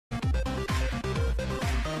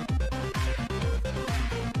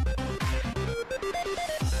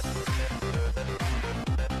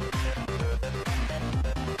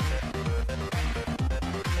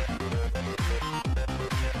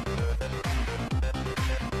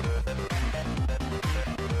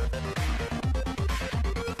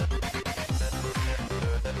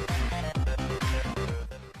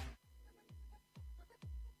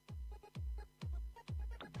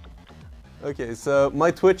Okay, so my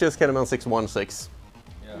Twitch is Kennyman666.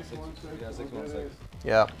 Yeah, 616.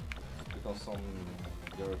 Yeah. Because some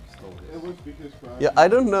jerk stole this. Yeah, I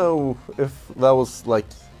don't know if that was like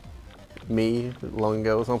me long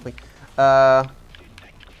ago or something.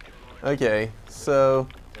 Okay, so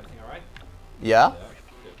Everything alright? yeah. Yeah.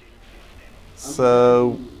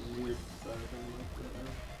 So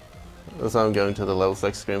I'm going to the level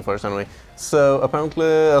 6 screen first anyway. So apparently,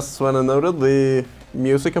 as Sven noted, the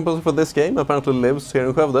music composer for this game apparently lives here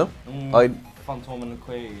in Skövde. Phantom and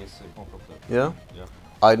Quay is confronted. Yeah? Yeah.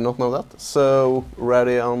 I did not know that. So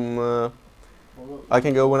ready on... I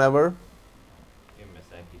can go whenever.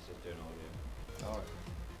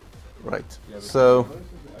 Right. So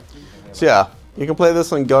yeah, you can play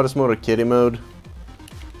this on Goddess mode or Kitty mode.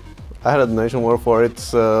 I had a donation war for it,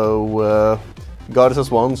 so Goddess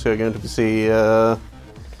has won, so you're going to see.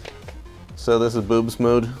 So this is Boobs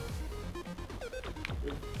mode.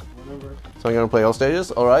 So I'm going to play all stages.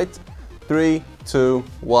 All right, 3, 2,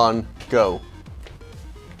 1, go.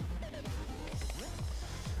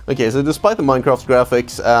 Okay, so despite the Minecraft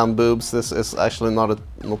graphics and boobs, this is actually not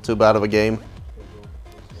too bad of a game.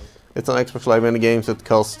 It's on Xbox Live Indie Games. It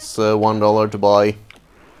costs $1 to buy.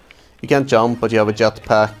 You can't jump, but you have a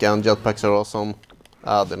jetpack, and jetpacks are awesome.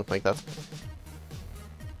 Ah, didn't make that.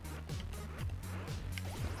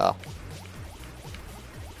 Ah.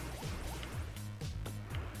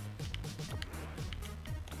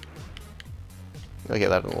 Okay,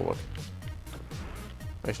 that didn't work.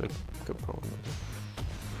 Actually, good problem.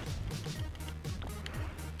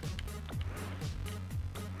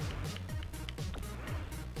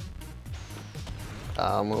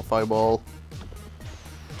 No fireball.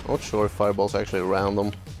 Not sure if fireball's actually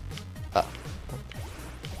random. Ah.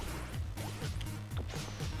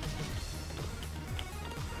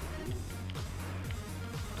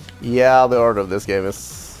 Yeah, the art of this game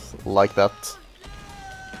is like that.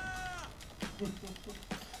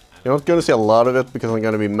 You're not gonna see a lot of it because I'm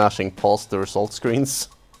gonna be mashing past the result screens.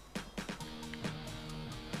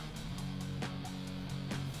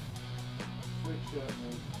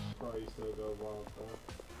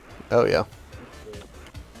 Oh yeah.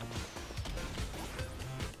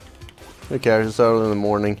 Who cares? It's early in the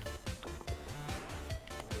morning.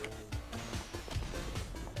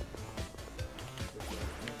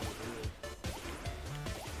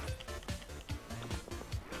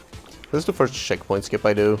 This is the first checkpoint skip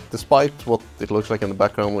I do. Despite what it looks like in the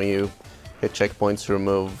background when you hit checkpoints to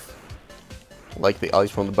remove like the ice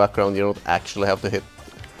from the background, you don't actually have to hit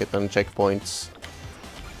any checkpoints.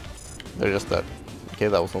 They're just that. Okay,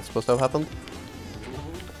 that was not supposed to have happened.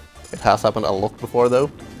 It has happened a lot before though.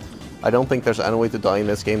 I don't think there's any way to die in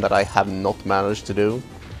this game that I have not managed to do.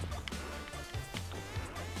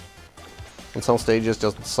 And some stages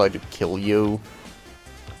just decide to kill you.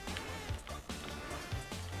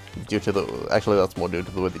 Due to the... Actually that's more due to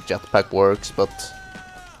the way the jetpack works, but...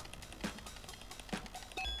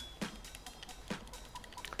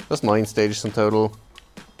 There's 9 stages in total.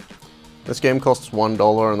 This game costs $1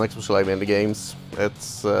 on Xbox Live Indie Games.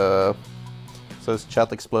 It's says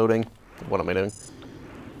chat exploding. What am I doing?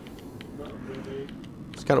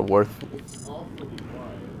 It's kind of worth.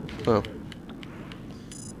 Oh.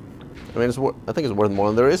 I mean, I think it's worth more.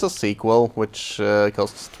 And there is a sequel which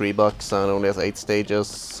costs $3 and only has 8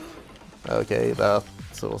 stages. Okay, that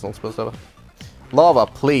was not supposed to have. Lava,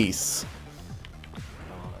 please.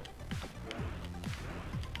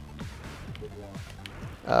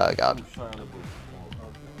 God.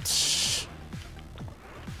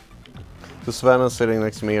 So Sven is sitting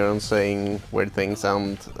next to me and saying weird things,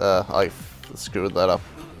 and I screwed that up.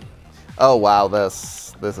 Oh wow,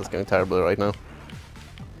 this is going terribly right now.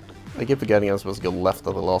 I keep forgetting I'm supposed to go left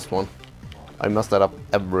at the last one. I messed that up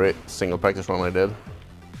every single practice run I did.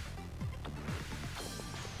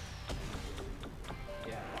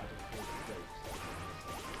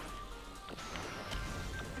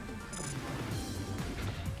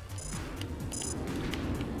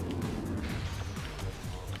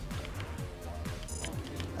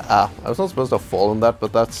 Ah, I was not supposed to have fallen that,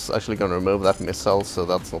 but that's actually going to remove that missile, so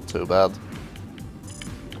that's not too bad.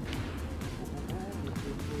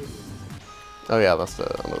 Oh yeah, that's the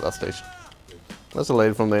end of that stage. That's a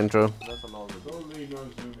lady from the intro.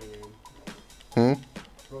 Hmm?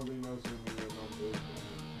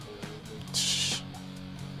 Shh.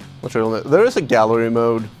 Not really. There is a gallery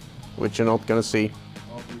mode, which you're not gonna see.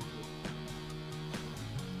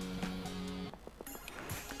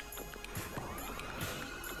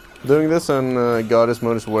 Doing this on Goddess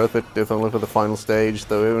mode is worth it, if only for the final stage,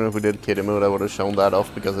 though even if we did Kitty mode I would have shown that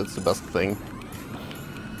off because it's the best thing.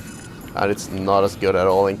 And it's not as good at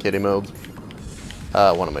all in Kitty mode.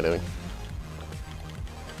 What am I doing?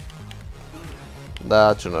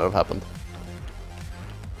 That should not have happened.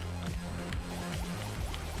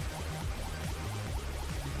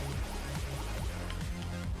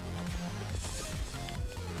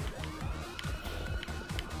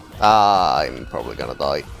 I'm probably gonna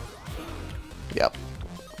die. Yep.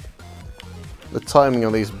 The timing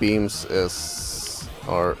of these beams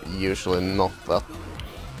are usually not that...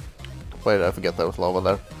 Why did I forget there was lava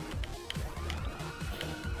there?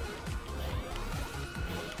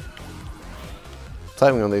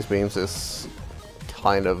 Timing on these beams is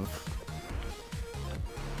kind of...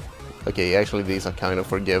 Okay, actually these are kind of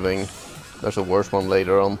forgiving. There's a worse one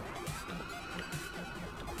later on.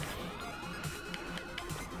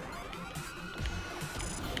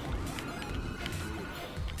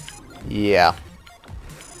 Yeah.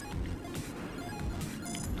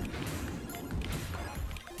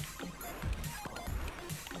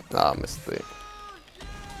 Ah, missed the...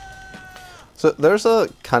 So there's a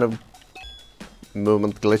kind of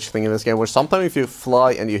movement glitch thing in this game where sometimes if you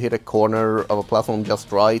fly and you hit a corner of a platform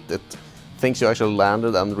just right, it thinks you actually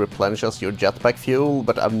landed and replenishes your jetpack fuel,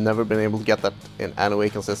 but I've never been able to get that in any way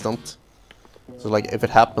consistent. So like, if it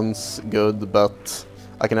happens, good, but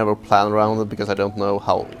I can never plan around it because I don't know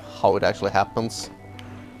how it actually happens.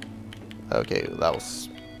 Okay, that was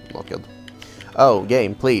not good. Oh,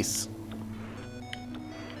 game, please.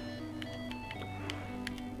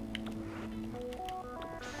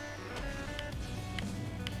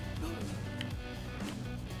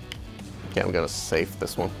 Okay, I'm gonna save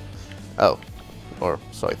this one. Oh, or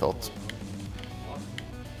so I thought.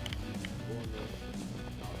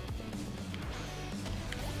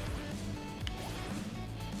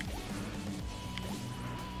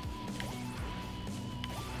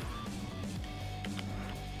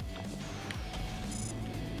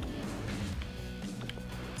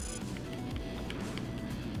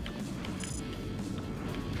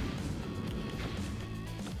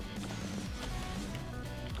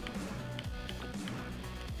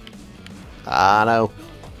 Ah, no.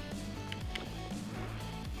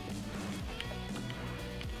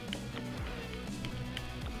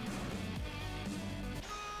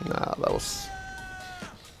 Nah, that was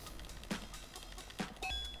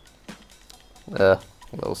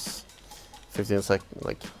 15 seconds,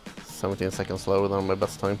 like 17 seconds slower than my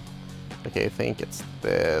best time. Okay, I think it's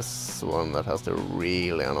this one that has the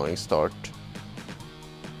really annoying start.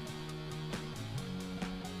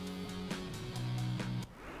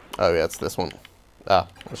 Oh yeah, it's this one. Ah,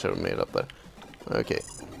 I should have made it up there. Okay.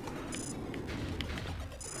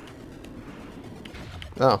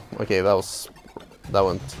 Oh, okay, that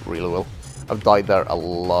went really well. I've died there a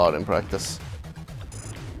lot in practice.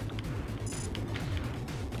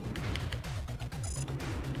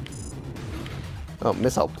 Oh,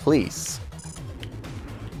 missile, please.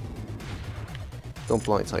 Don't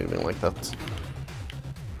blindside me like that.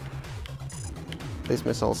 These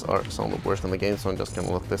missiles are somewhat worse than the game, so I'm just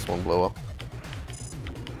gonna let this one blow up.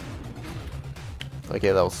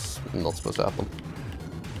 Okay, that was not supposed to happen.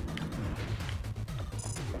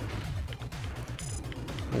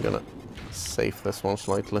 I'm gonna save this one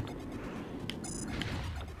slightly.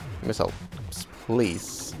 Missile,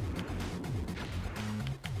 please.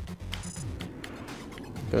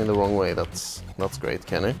 Going the wrong way, that's great,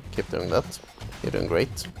 Kenny. Keep doing that. You're doing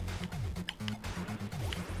great.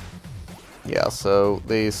 Yeah, so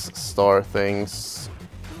these star things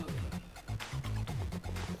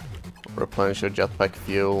replenish your jetpack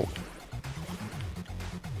fuel.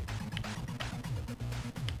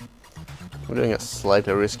 I'm doing a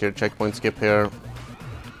slightly riskier checkpoint skip here,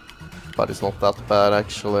 but it's not that bad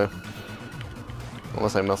actually.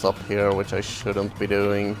 Unless I mess up here, which I shouldn't be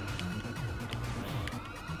doing.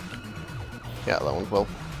 Yeah, that went well.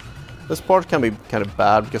 This part can be kind of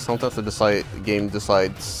bad because sometimes the game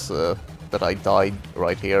decides that I died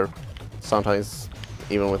right here. Sometimes,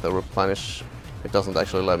 even with a replenish, it doesn't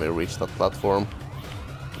actually let me reach that platform.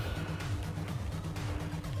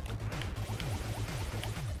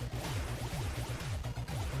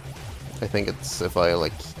 I think it's if I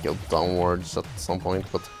like go downwards at some point,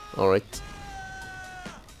 but alright.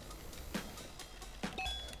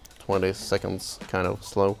 20 seconds, kind of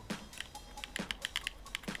slow.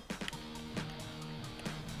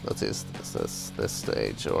 Let's see, is this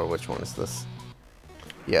stage, or which one is this?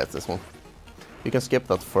 Yeah, it's this one. You can skip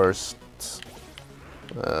that first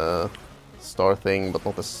star thing, but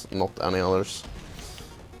not any others.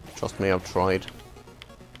 Trust me, I've tried.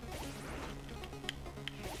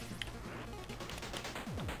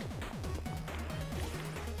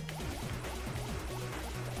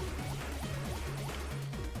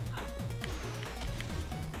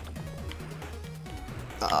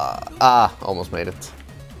 Almost made it.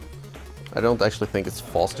 I don't actually think it's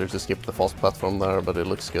faster to skip the fast platform there, but it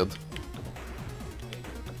looks good.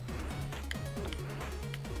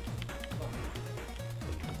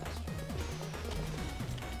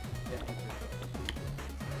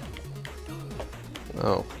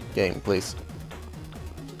 Oh, game, please.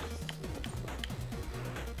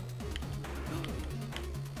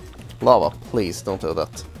 Lava, please don't do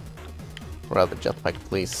that. Rather jetpack,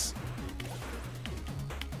 please.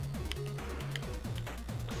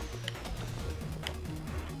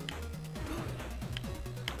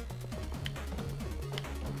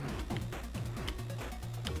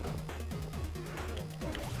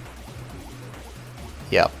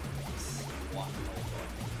 Yeah.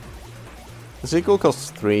 The sequel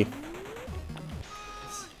costs 3.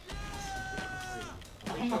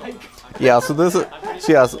 Oh my god. Yeah, so this is...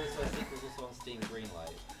 So yeah,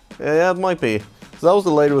 yeah, it might be. So that was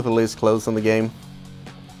the later with the least clothes in the game.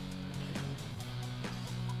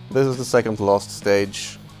 This is the second to last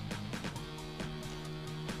stage.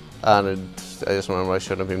 And I just remember I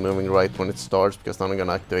shouldn't be moving right when it starts, because then I'm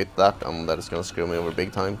gonna activate that, and that is gonna screw me over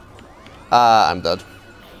big time. I'm dead.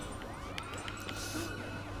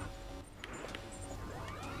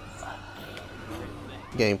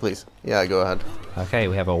 Game, please. Yeah, go ahead. Okay,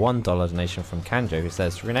 we have a $1 donation from Kanjo who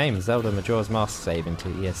says, rename Zelda Majora's Mask save into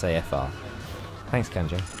ESAFR. Thanks,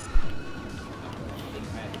 Kanjo.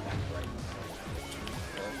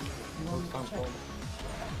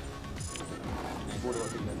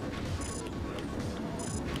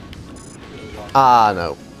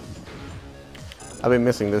 No. I've been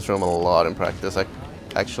missing this room a lot in practice,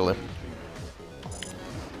 actually.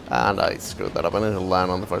 And I screwed that up. I need to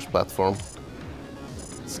land on the first platform.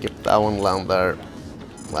 Skip that one, land there,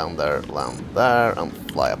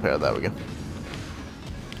 and fly up here. There we go.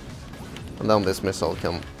 And then this missile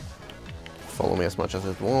can follow me as much as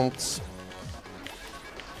it wants.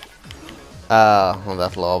 On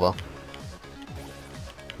that lava.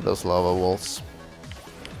 Those lava walls.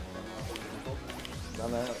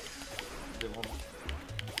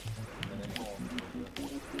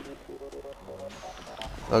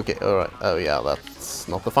 Okay, alright. Oh yeah, that's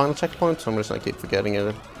not the final checkpoint, so I'm just gonna keep forgetting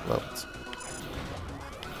it. But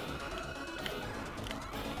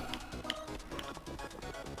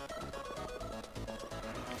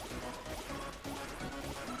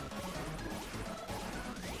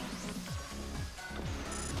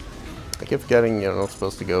I keep forgetting you're not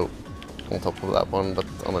supposed to go on top of that one, but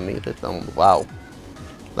underneath it, and wow.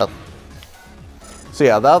 So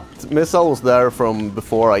yeah, that missile was there from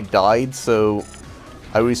before I died, so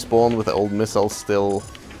I respawned with the old missile still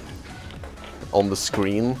on the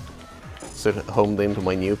screen, so it homed into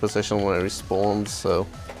my new position when I respawned, so...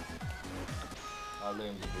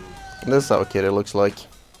 And this is how a kitty looks like.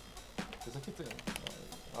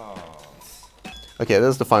 Okay, this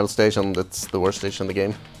is the final stage, and it's the worst stage in the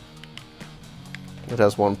game. It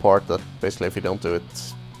has one part that basically if you don't do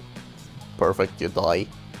it perfect, you die.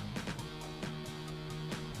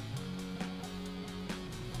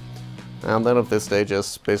 And then of this stage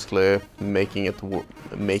is basically making it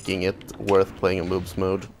worth playing in boobs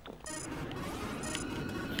mode.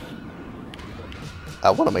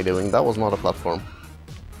 What am I doing? That was not a platform.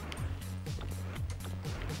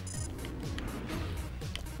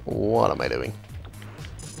 What am I doing?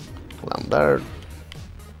 Land there.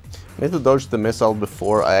 I need to dodge the missile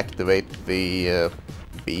before I activate the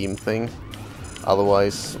beam thing.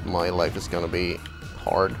 Otherwise, my life is gonna be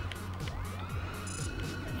hard.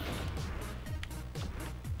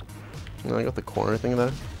 And I got the corner thing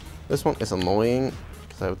there. This one is annoying,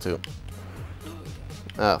 because I have to...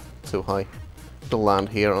 too high. To land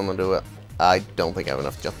here and do it. I don't think I have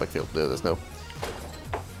enough jetpack fuel to do this, no.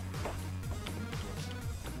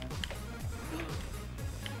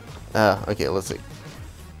 Okay, let's see.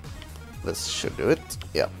 This should do it,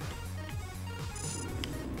 yeah.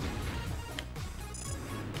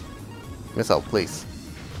 Missile, please.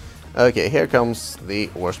 Okay, here comes the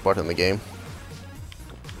worst part in the game.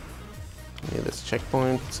 Need this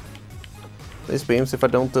checkpoint. These beams, if I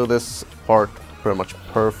don't do this part pretty much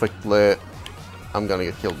perfectly, I'm gonna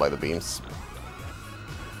get killed by the beams.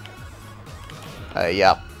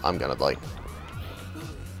 Yeah, I'm gonna die.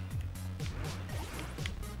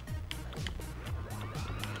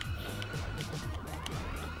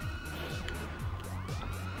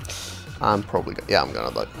 I'm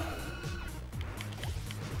gonna die.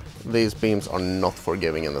 These beams are not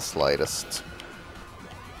forgiving in the slightest.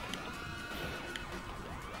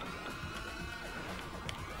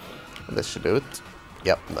 This should do it.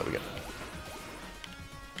 Yep, there we go.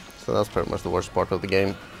 So that's pretty much the worst part of the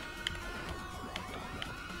game.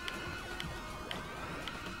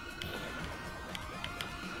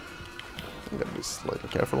 I'm gonna be slightly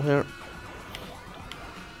careful here.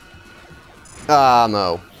 Ah,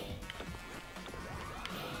 no.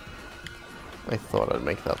 I thought I'd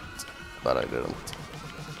make that, but I didn't.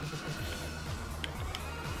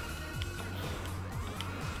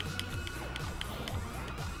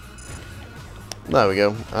 There we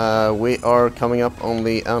go. We are coming up on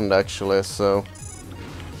the end, actually, so...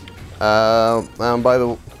 and by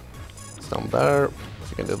the... It's down there, so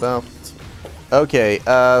you can do that. Okay,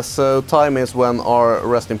 so time is when our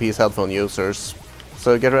rest in peace headphone users.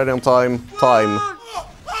 So get ready on time. Time.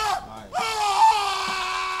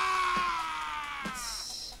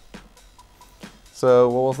 So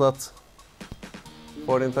what was that?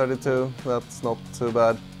 14:32. That's not too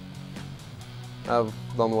bad. I've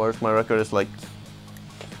done worse. My record is like,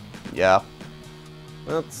 yeah,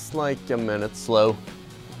 that's like a minute slow.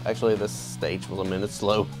 Actually, this stage was a minute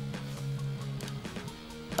slow.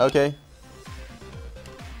 Okay.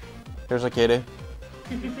 Here's a kitty.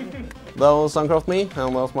 That was Uncraft me, and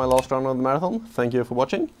that was my last run of the marathon. Thank you for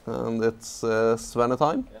watching, and it's Svenne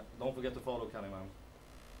time. Yeah, don't forget to follow Kennyman.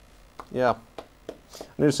 Yeah. I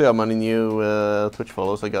need to see how many new Twitch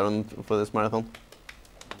follows I got on for this marathon.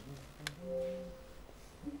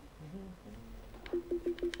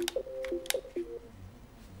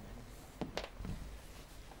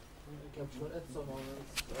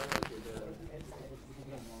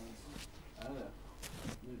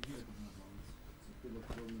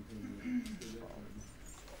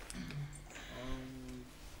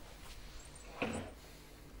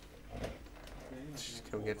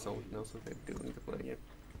 Just come get someone else if they're doing the play game.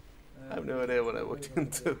 I have no idea what I walked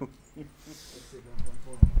into.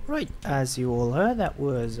 Right, as you all heard, that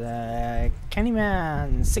was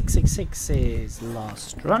Kennyman666's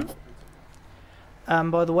last run.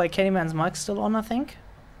 By the way, Kennyman's mic's still on, I think.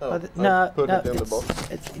 Oh, no, put no, it in the box.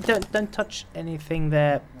 don't touch anything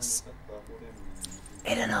there.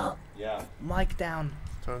 I don't know. Yeah. Mic down.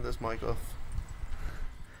 Turn this mic off.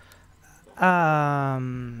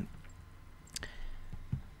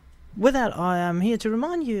 With that, I am here to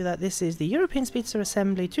remind you that this is the European Speedster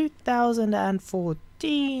Assembly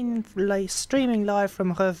 2014, streaming live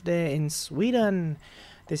from Skövde in Sweden.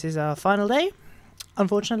 This is our final day,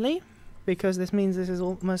 unfortunately, because this means this is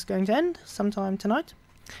almost going to end sometime tonight.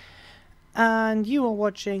 And you are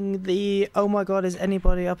watching the "Oh my god, is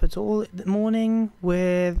anybody up at all?" morning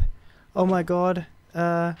with "Oh my god,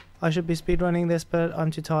 I should be speedrunning this but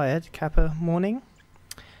I'm too tired" Kappa morning.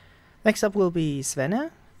 Next up will be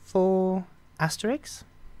Svenne for Asterix.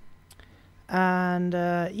 And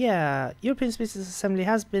yeah, European Speedsters Assembly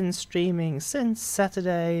has been streaming since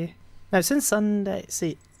Sunday.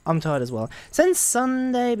 See, I'm tired as well. Since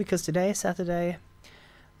Sunday, because today is Saturday.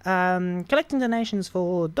 Collecting donations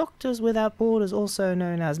for Doctors Without Borders, also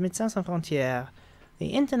known as Médecins Sans Frontières,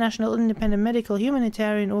 the international independent medical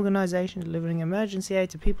humanitarian organization delivering emergency aid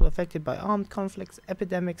to people affected by armed conflicts,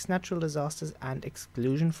 epidemics, natural disasters, and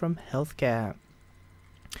exclusion from healthcare.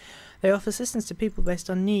 They offer assistance to people based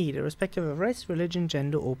on need, irrespective of race, religion,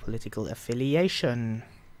 gender, or political affiliation.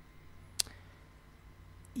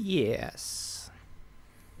 Yes.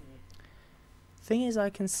 Thing is, I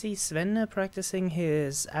can see Svenne practicing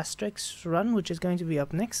his Asterix run, which is going to be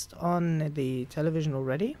up next on the television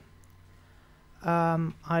already.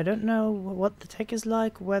 I don't know what the tech is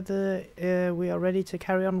like, whether we are ready to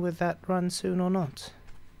carry on with that run soon or not.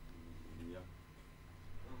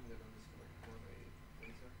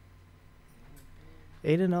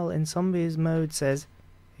 Aidenol in zombies mode says,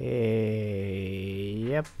 hey,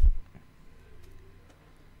 yep.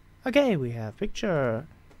 Okay, we have picture.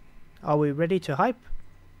 Are we ready to hype?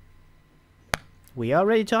 We are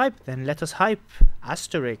ready to hype, then let us hype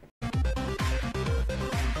Asterix.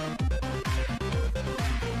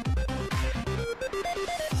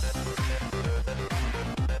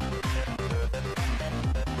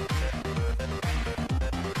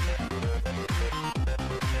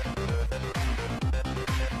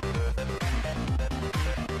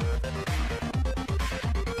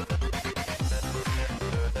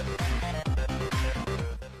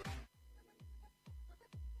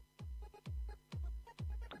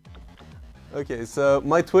 Okay, so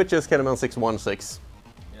my Twitch is Kennyman666.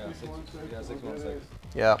 Yeah, 616.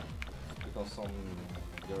 Yeah. Because some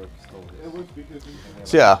jerk stole this.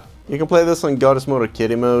 So yeah, you can play this on Goddess mode or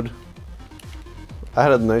Kitty mode. I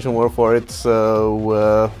had a donation war for it,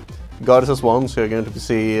 so Goddess has won, so you're going to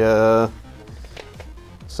see.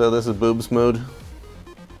 So this is Boobs mode.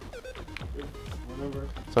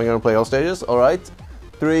 So I'm going to play all stages. All right,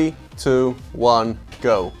 3, 2, 1,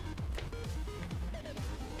 go.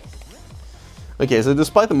 Okay, so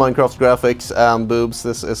despite the Minecraft graphics and boobs,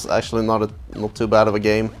 this is actually not too bad of a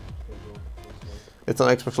game. It's on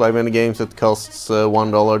Xbox Live Indie Games. It costs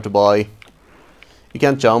 $1 to buy. You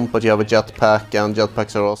can't jump, but you have a jetpack, and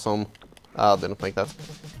jetpacks are awesome. Ah, didn't make that.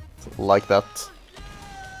 Like that.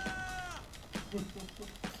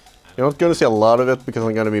 You're not gonna see a lot of it because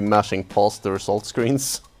I'm gonna be mashing past the result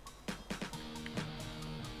screens.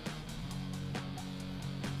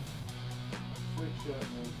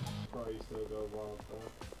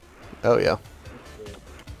 Oh yeah.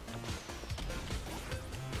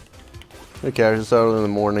 Who cares? It's early in the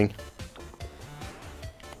morning.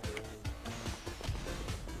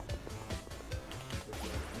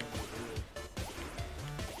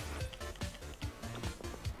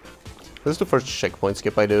 This is the first checkpoint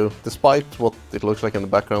skip I do, despite what it looks like in the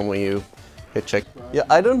background when you hit check. Yeah,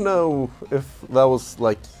 I don't know if that was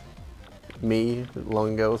like me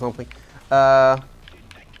long ago or something.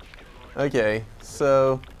 Okay,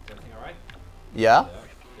 so Everything alright? yeah.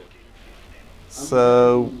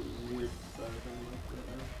 So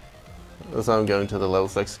I'm going to the level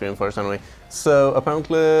 6 screen first anyway. So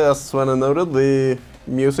apparently, as Sven noted, the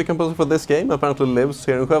music composer for this game apparently lives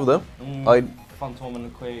here in Skövde. Fantomen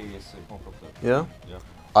Quay is confronted. Yeah? Yeah.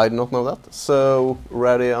 I did not know that. So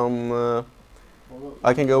ready on...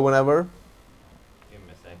 I can go whenever. Give him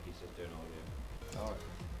a sec, he's just doing audio.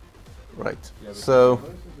 Right. So...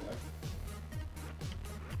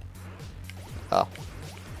 Ah.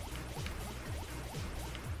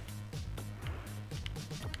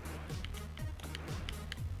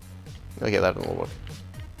 Okay, that didn't work.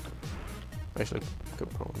 Actually, good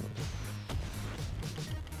problem.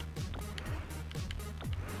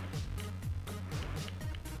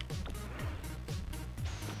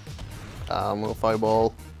 No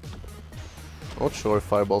fireball. Not sure if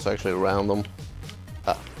fireball's actually random.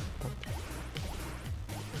 Ah.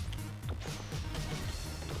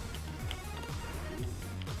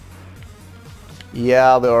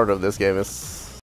 Yeah, the art of this game is